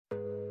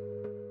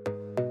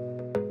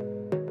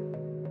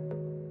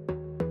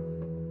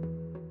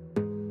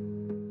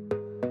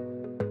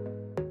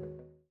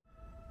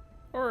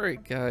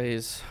Alright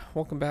guys,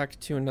 welcome back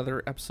to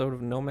another episode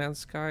of No Man's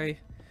Sky.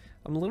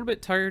 I'm a little bit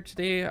tired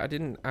today. I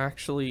didn't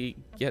actually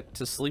get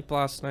to sleep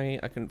last night.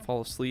 I couldn't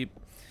fall asleep.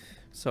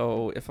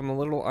 So if I'm a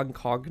little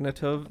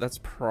uncognitive, that's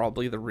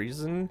probably the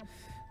reason.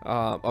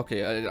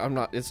 I'm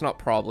not, it's not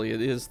probably,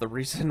 it is the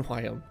reason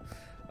why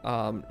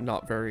I'm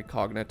not very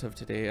cognitive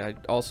today. I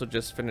also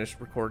just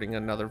finished recording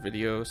another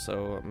video,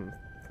 so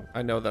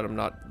I know that I'm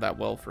not that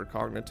well for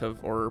cognitive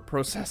or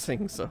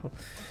processing, so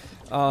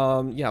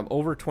yeah, I'm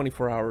over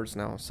 24 hours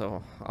now,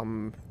 so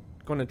I'm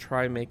going to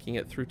try making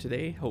it through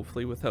today,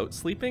 hopefully without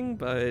sleeping,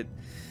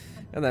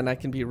 and then I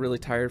can be really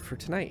tired for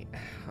tonight.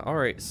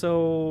 Alright,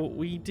 so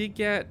we did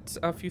get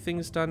a few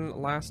things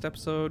done last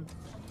episode.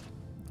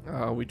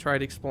 We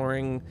tried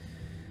exploring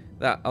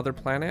that other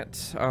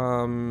planet.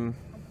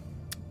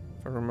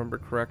 If I remember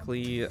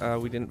correctly,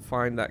 we didn't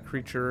find that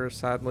creature,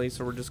 sadly,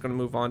 so we're just going to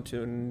move on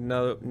to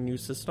another new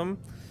system.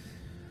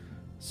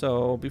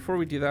 So before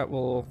we do that,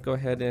 we'll go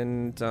ahead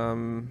and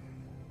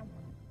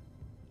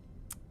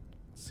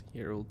let's see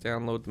here, we'll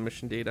download the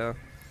mission data.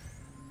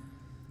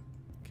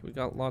 Okay, we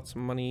got lots of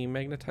money.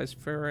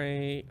 Magnetized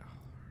ferrite,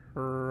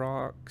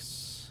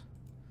 rocks,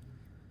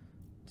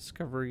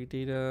 discovery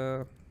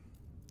data.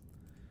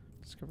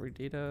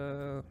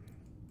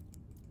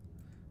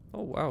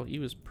 Oh wow, he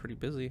was pretty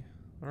busy.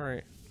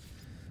 Alright,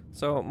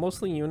 so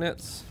mostly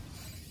units,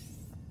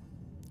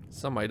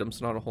 some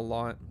items, not a whole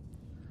lot.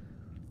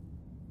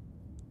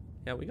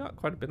 Yeah, we got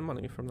quite a bit of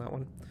money from that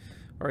one.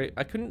 Alright,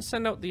 I couldn't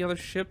send out the other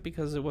ship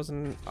because it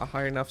wasn't a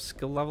high enough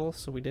skill level,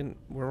 so we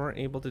weren't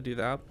able to do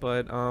that,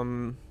 but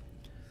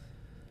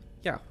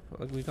yeah,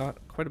 we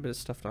got quite a bit of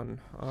stuff done.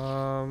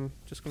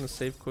 Just gonna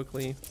save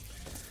quickly,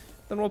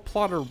 then we'll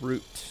plot our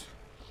route.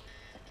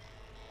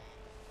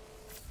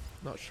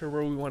 Not sure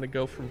where we want to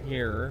go from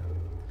here.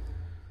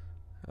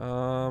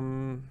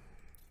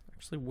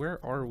 Actually, where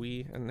are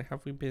we, and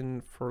have we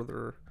been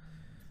further?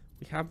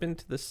 We have been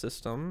to this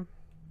system.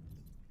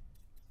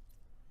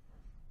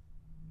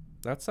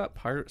 That's that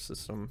pirate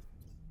system.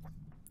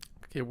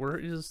 Okay, where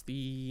is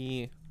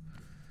the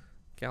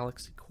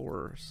galaxy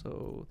core?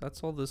 So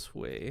that's all this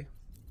way.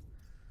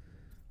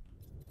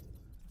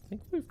 I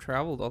think we've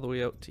traveled all the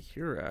way out to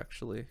here,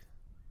 actually.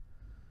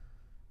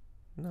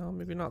 No,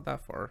 maybe not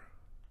that far.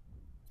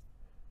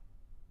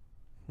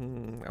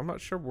 I'm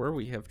not sure where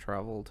we have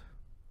traveled.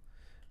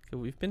 Okay,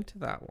 we've been to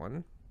that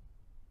one.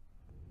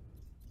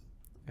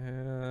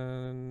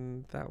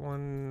 And that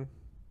one...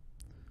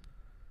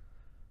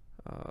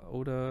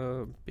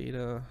 Oda,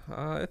 Beta.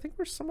 I think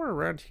we're somewhere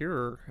around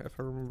here, if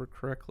I remember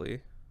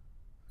correctly.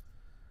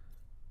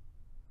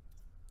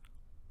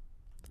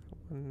 That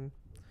one.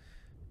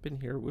 Been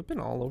here. We've been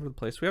all over the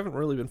place. We haven't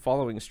really been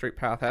following a straight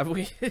path, have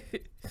we?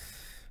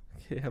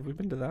 Okay, have we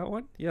been to that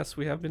one? Yes,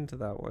 we have been to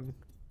that one.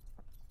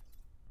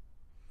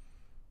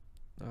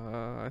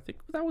 I think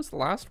that was the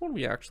last one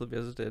we actually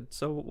visited.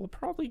 So we'll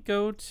probably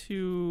go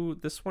to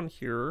this one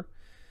here.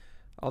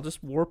 I'll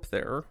just warp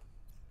there.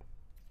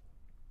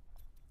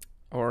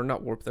 Or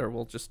not warp there,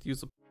 we'll just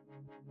use a...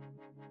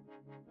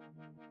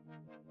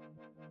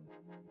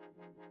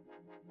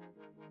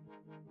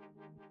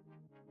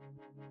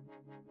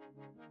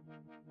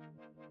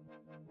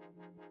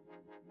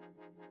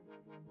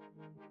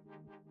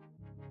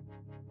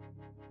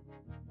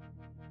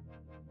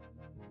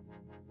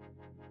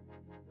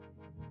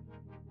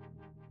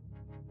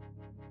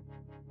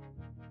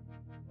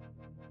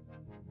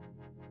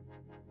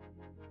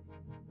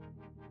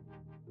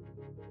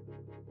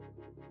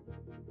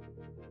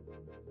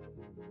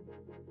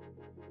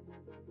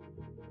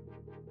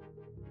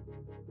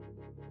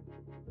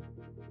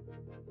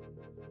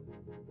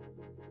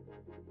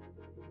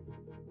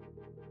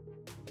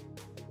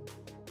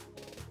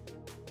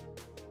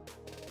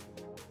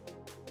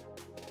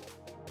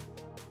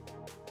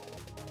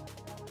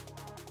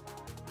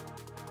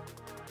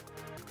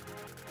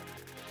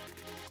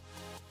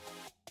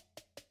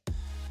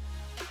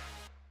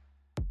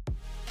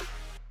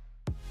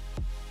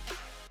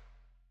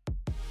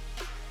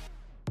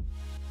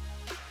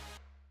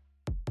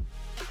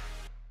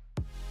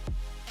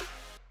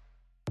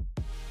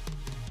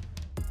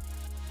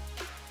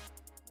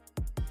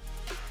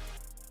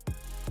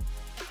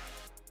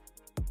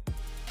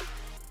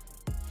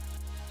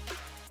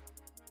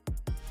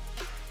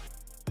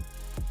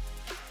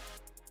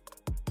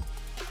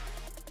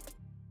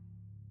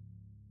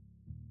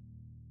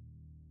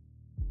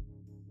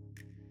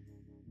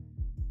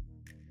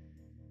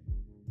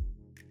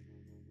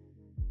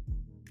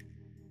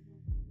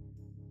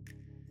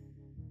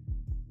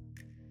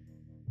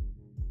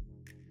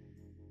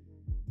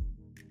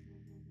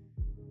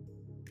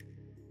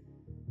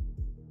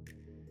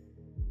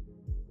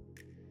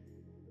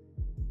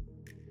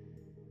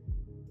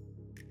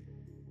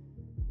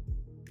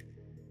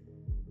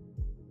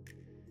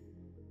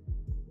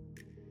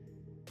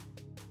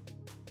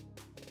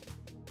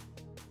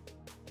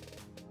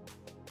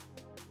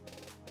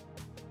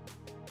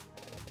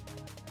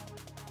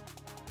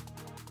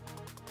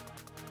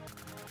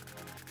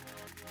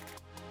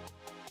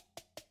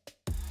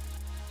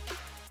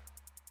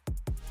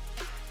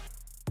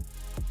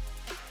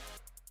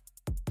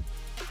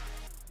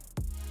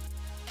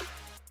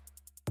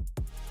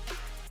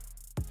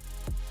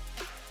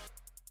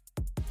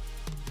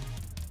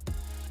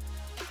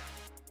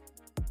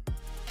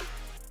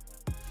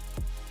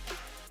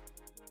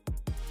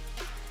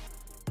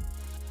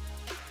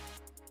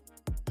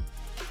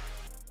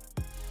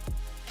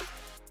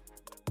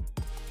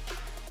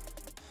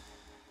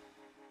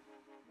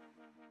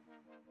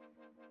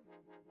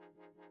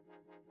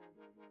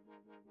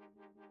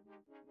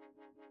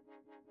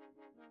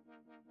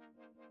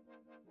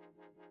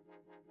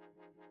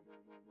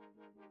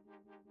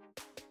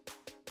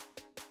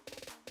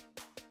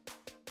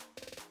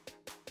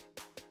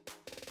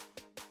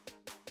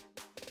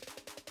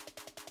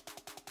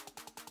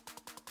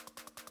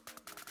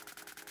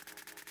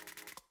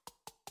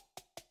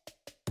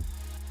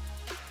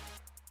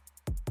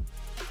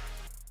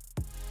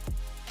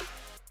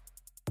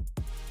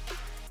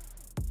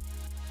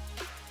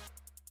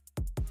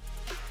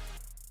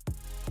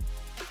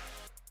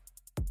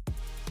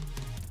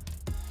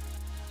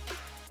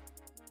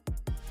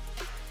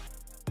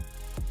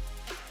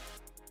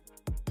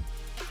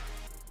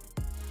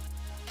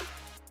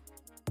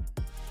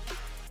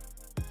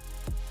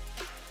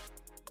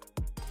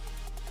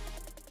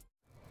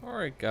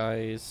 Alright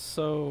guys,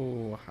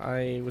 so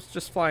I was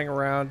just flying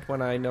around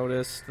when I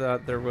noticed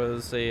that there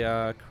was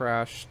a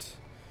crashed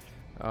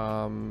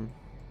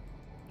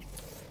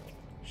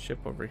ship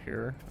over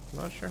here. I'm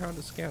not sure how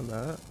to scan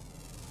that.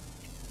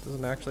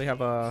 Doesn't actually have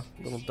a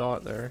little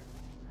dot there.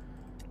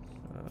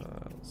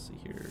 Let's see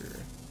here.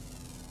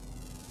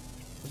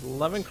 There's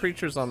 11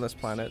 creatures on this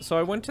planet. So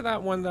I went to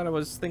that one that I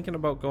was thinking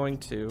about going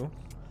to.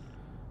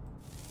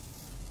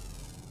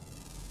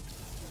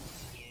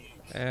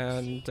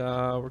 And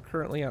we're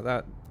currently at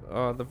that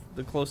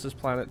the closest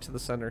planet to the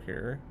center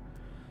here,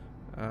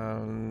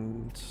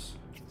 and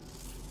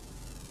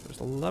there's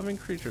 11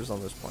 creatures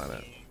on this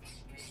planet.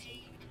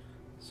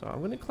 So I'm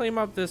going to claim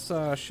up this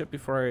ship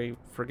before I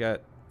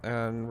forget,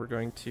 and we're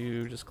going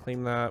to just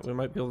claim that. We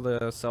might be able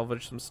to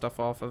salvage some stuff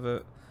off of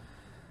it.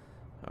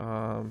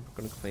 I'm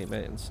going to claim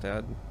it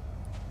instead.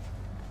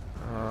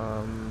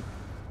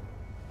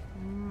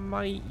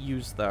 Might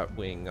use that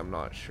wing, I'm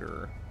not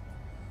sure.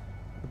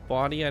 The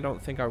body I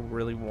don't think I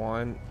really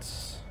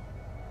want.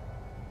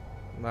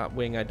 That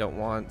wing I don't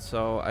want,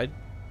 so I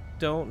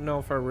don't know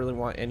if I really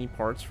want any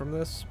parts from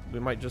this. We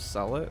might just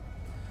sell it.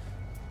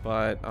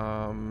 But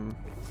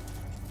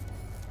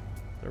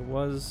there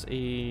was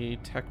a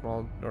tech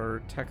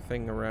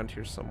thing around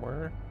here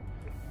somewhere.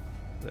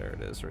 There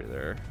it is, right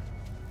there.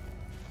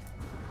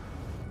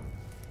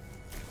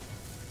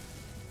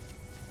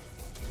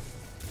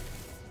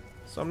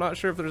 So I'm not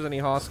sure if there's any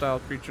hostile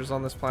creatures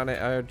on this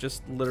planet. I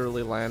just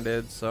literally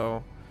landed,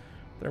 so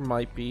there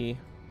might be.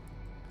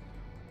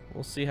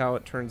 We'll see how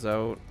it turns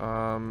out.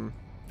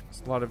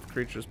 There's a lot of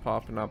creatures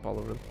popping up all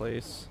over the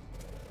place.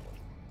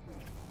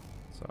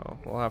 So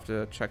we'll have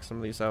to check some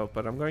of these out.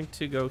 But I'm going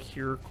to go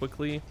here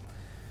quickly.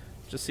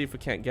 Just see if we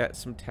can't get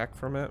some tech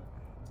from it.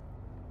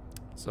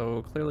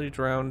 So clearly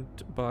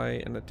drowned by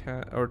an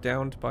attack, or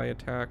downed by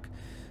attack.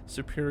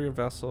 Superior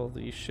vessel.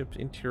 The ship's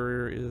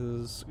interior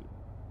is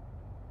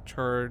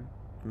charred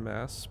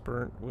mess,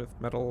 burnt with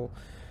metal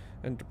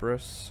and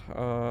debris.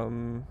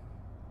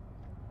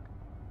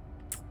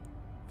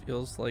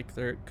 Feels like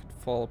there it could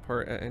fall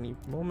apart at any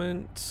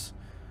moment.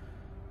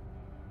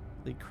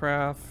 The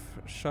craft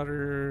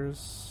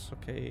shutters.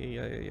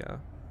 Okay, yeah.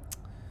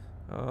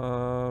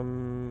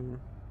 Final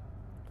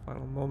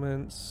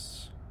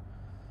moments.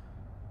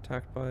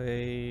 Attacked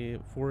by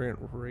variant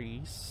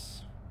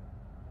race.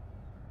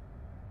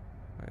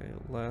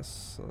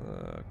 Less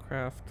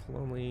craft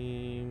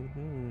lonely.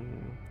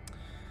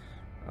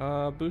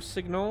 Boost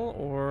signal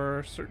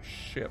or search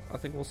ship. I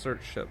think we'll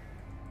search ship.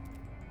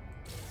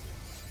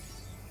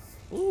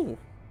 Ooh,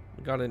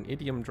 we got an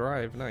idiom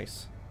drive.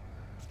 Nice.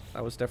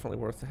 That was definitely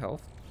worth the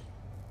health.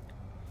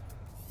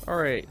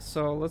 Alright,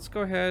 so let's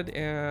go ahead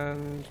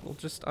and we'll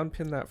just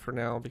unpin that for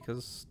now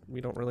because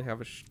we don't really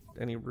have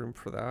any room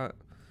for that.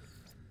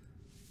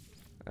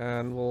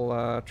 And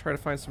we'll try to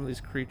find some of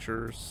these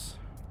creatures.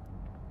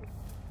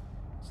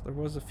 So there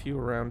was a few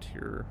around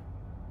here.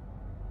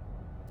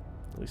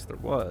 At least there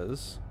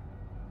was.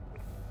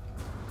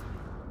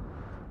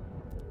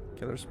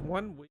 Okay, there's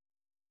one.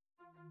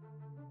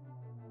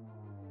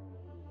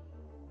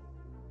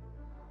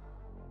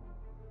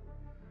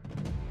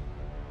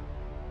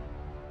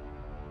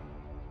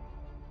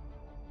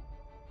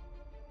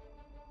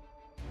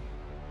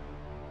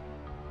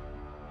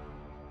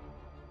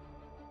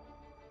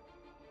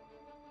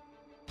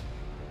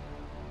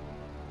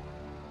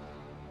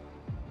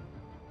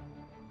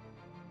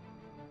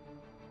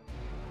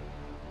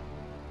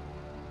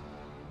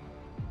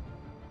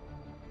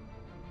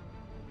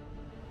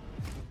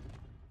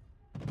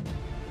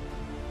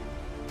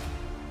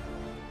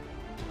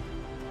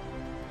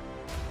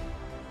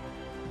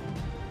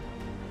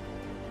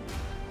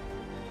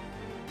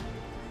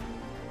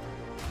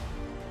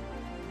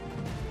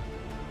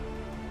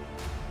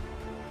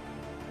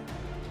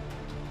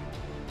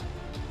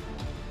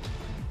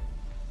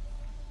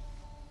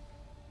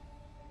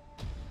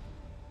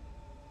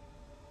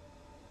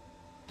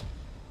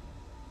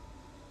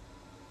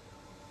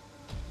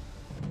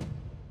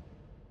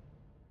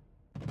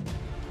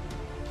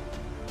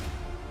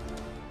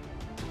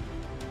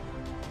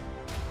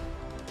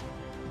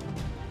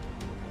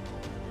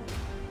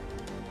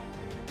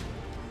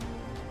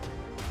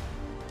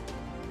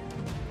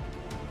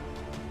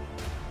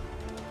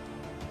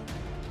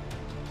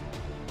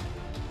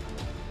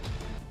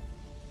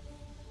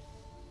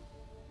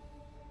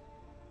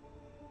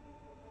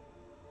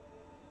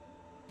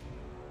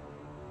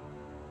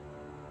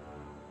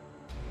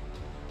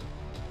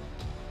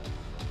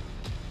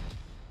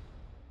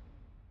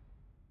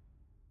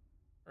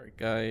 Alright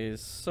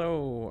guys,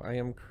 so I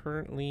am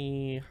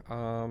currently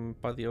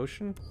by the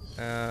ocean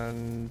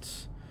and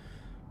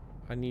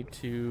I need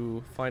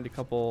to find a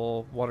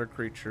couple water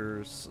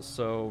creatures,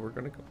 so we're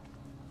gonna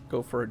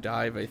go for a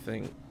dive, I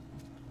think.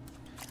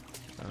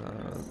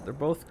 They're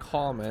both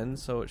common,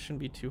 so it shouldn't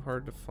be too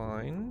hard to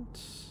find.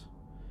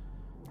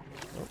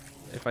 Oh,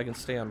 if I can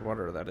stay on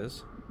water, that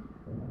is.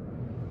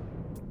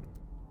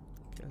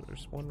 Okay,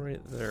 there's one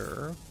right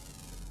there.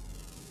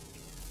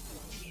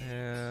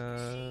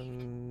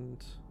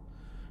 And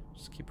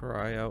just keep our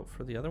eye out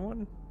for the other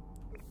one.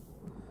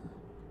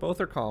 Both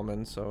are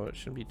common, so it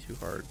shouldn't be too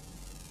hard.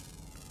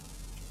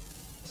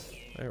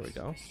 There we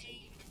go.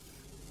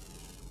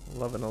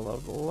 11,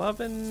 11,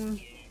 11.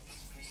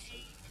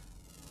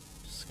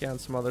 Scan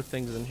some other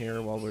things in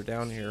here while we're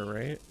down here,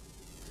 right?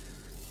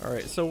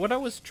 Alright, so what I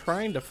was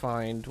trying to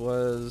find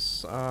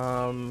was,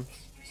 I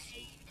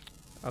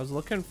was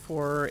looking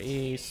for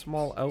a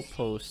small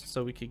outpost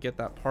so we could get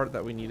that part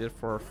that we needed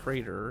for our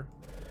freighter.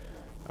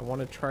 I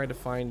want to try to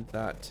find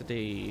that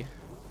today.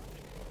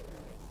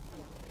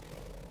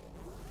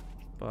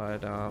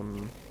 But,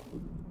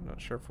 not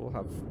sure if we'll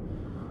have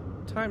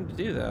time to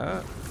do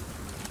that.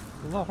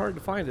 A lot hard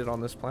to find it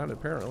on this planet,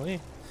 apparently.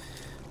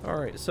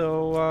 Alright,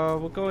 so,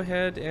 we'll go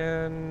ahead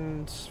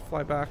and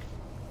fly back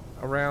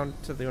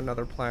around to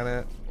another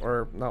planet,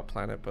 or not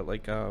planet, but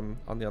like on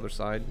the other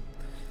side,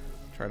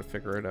 try to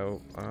figure it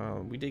out.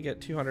 We did get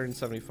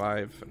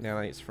 275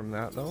 nanites from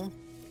that though,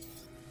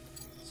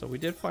 so we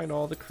did find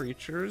all the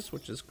creatures,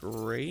 which is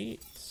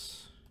great,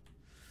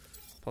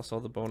 plus all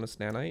the bonus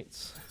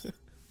nanites.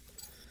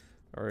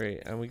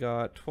 Alright, and we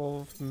got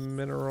 12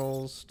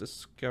 minerals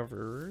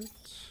discovered.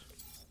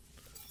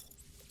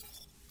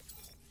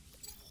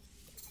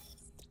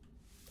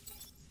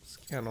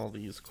 Scan all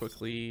these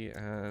quickly,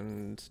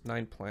 and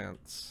 9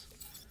 plants,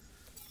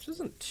 which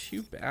isn't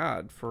too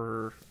bad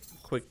for a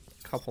quick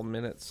couple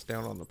minutes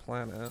down on the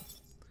planet.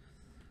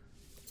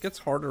 It gets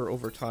harder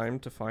over time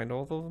to find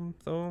all of them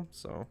though,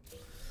 so.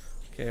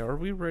 Okay, are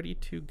we ready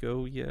to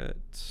go yet?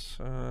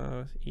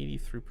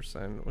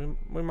 83%.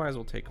 We might as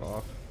well take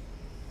off.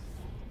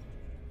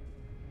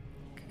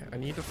 Okay, I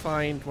need to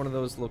find one of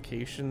those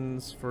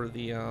locations for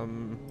the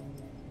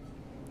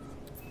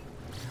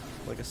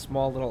like a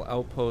small little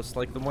outpost,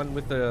 like the one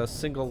with a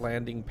single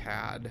landing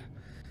pad,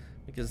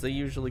 because they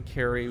usually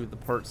carry the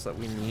parts that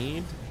we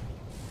need.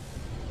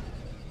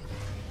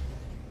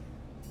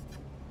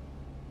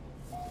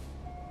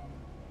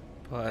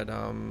 But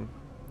I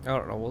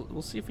don't know,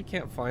 we'll see if we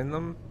can't find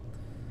them.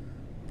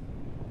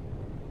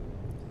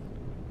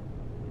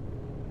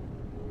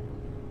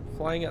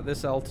 Flying at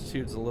this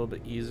altitude is a little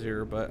bit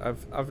easier, but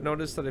I've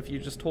noticed that if you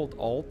just hold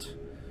Alt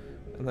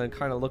and then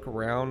kind of look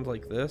around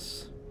like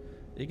this,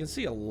 you can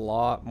see a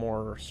lot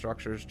more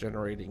structures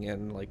generating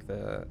in like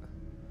that.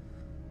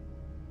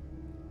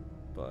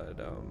 But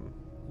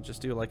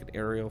just do like an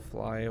aerial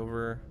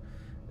flyover.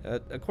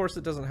 Of course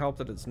it doesn't help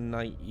that it's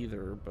night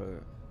either,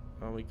 but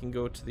we can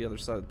go to the other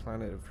side of the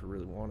planet if we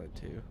really wanted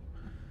to.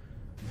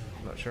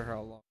 I'm not sure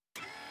how long.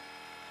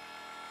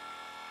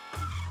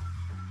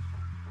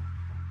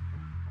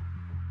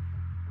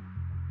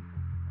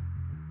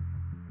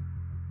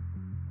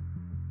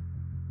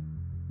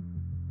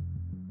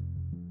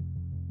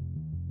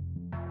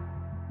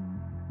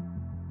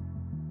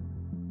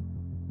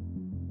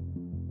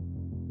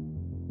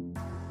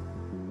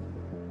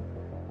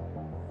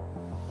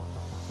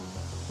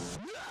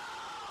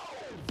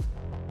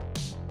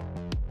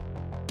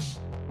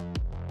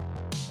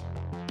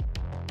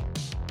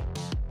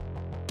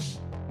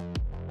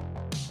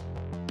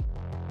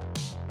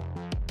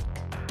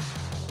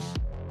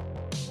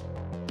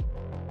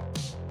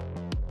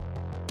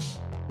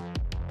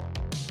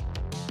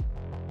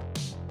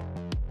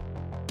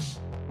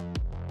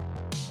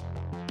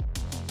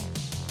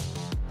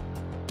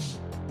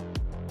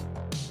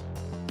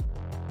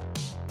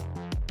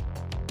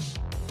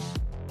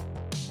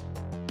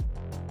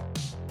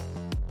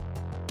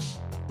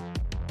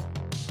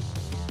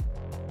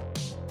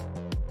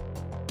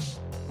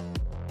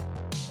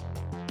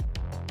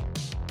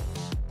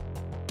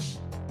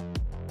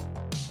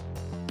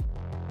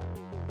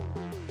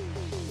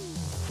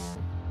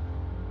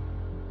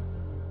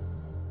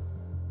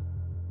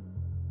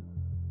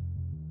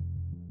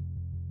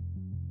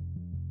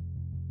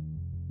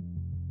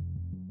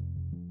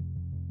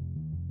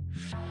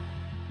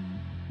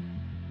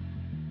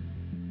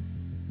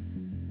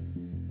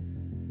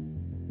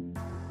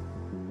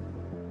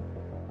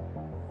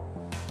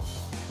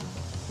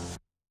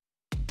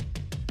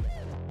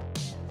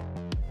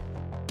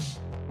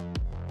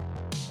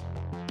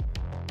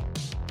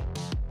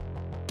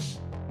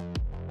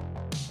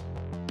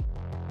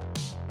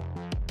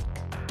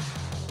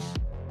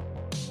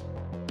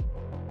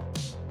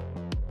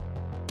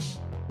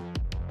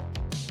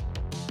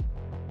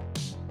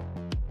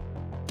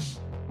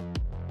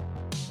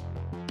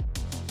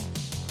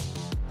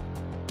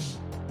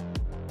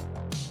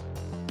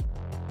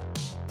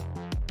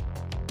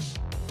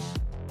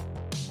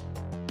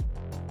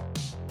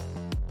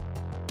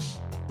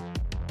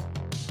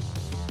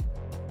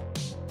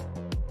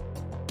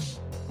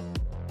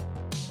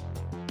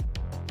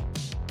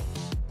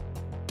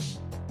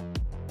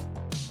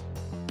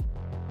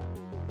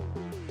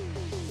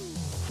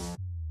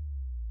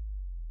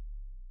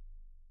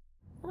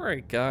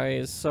 Alright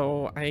guys,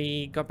 so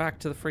I got back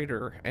to the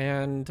freighter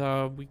and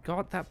we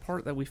got that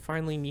part that we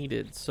finally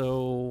needed,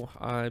 so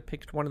I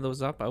picked one of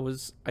those up.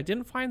 I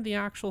didn't find the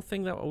actual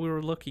thing that we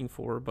were looking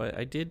for, but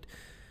I did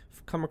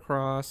come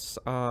across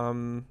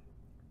a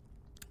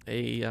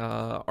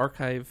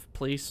archive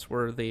place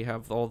where they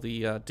have all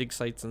the dig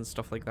sites and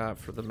stuff like that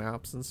for the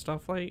maps and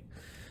stuff like,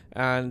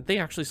 and they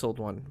actually sold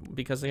one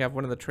because they have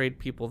one of the trade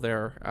people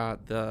there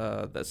at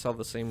that sell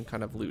the same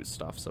kind of loot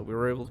stuff. So we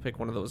were able to pick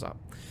one of those up,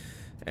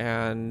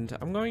 and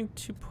I'm going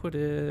to put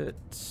it,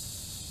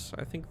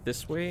 I think,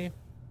 this way,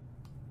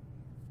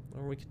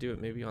 or we could do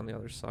it maybe on the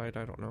other side.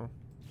 I don't know.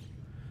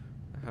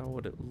 How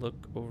would it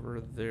look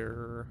over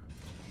there?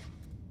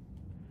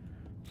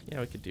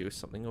 Yeah, we could do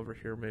something over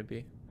here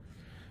maybe.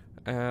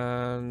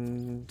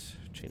 And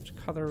change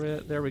color of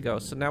it. There we go.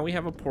 So now we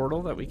have a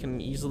portal that we can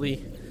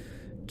easily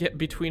get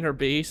between our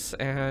base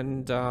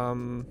and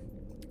our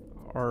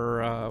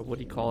what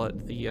do you call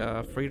it,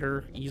 the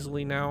freighter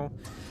easily now.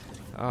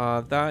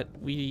 That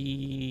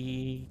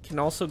we can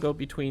also go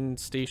between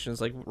stations,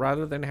 like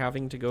rather than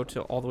having to go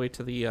to all the way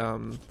to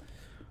the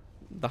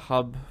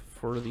hub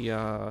for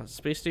the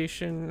space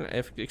station,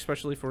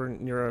 especially if we're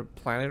near a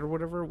planet or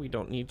whatever, we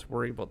don't need to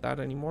worry about that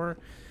anymore.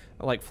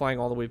 Like flying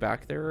all the way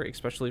back there,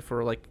 especially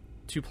for like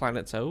 2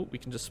 planets out, we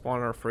can just spawn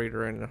our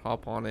freighter and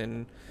hop on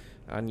in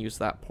and use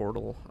that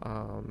portal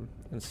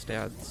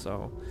instead.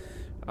 So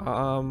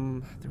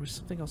there was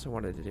something else I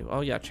wanted to do.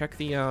 Oh yeah, check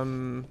the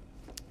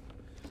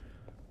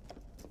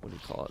what do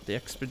you call it, the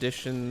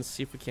expeditions,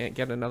 see if we can't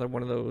get another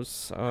one of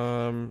those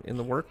in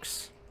the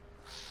works.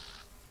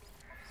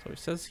 So he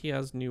says he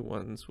has new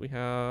ones. We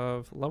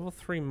have level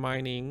 3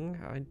 mining.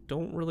 I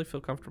don't really feel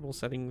comfortable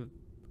setting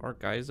our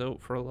guys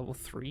out for a level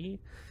 3.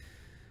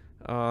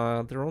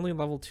 They're only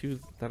level 2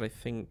 that I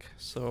think,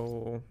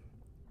 so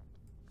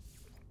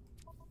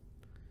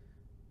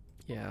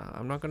yeah,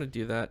 I'm not gonna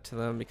do that to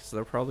them because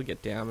they'll probably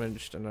get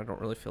damaged and I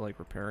don't really feel like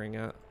repairing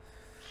it.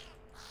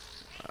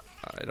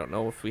 I don't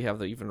know if we have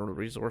the even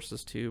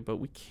resources to, but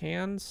we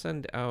can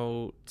send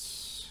out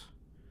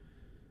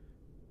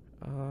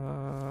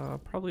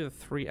probably the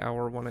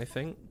 3-hour one, I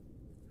think.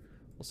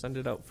 We'll send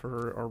it out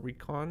for our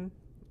recon,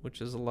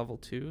 which is a level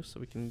 2, so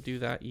we can do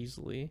that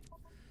easily.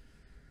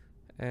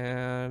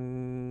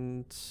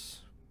 And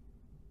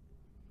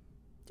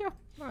yeah,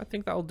 I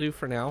think that'll do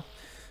for now.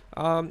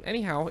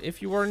 Anyhow,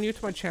 if you are new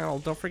to my channel,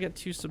 don't forget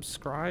to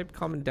subscribe,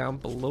 comment down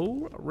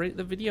below, rate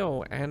the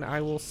video, and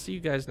I will see you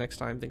guys next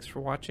time. Thanks for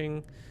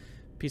watching.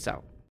 Peace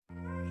out.